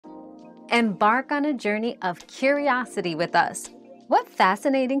Embark on a journey of curiosity with us. What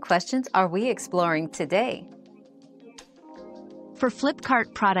fascinating questions are we exploring today? For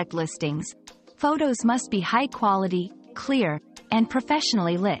Flipkart product listings, photos must be high quality, clear, and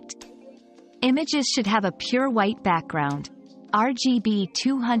professionally lit. Images should have a pure white background, RGB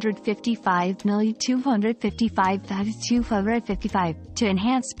 255 to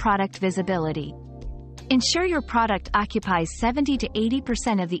enhance product visibility. Ensure your product occupies 70 to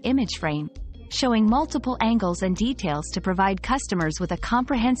 80% of the image frame, showing multiple angles and details to provide customers with a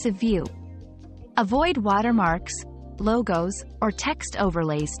comprehensive view. Avoid watermarks, logos, or text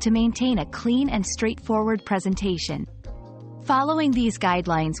overlays to maintain a clean and straightforward presentation. Following these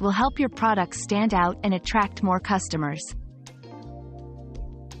guidelines will help your product stand out and attract more customers.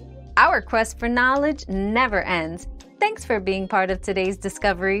 Our quest for knowledge never ends. Thanks for being part of today's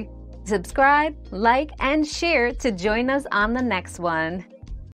discovery. Subscribe, like, and share to join us on the next one.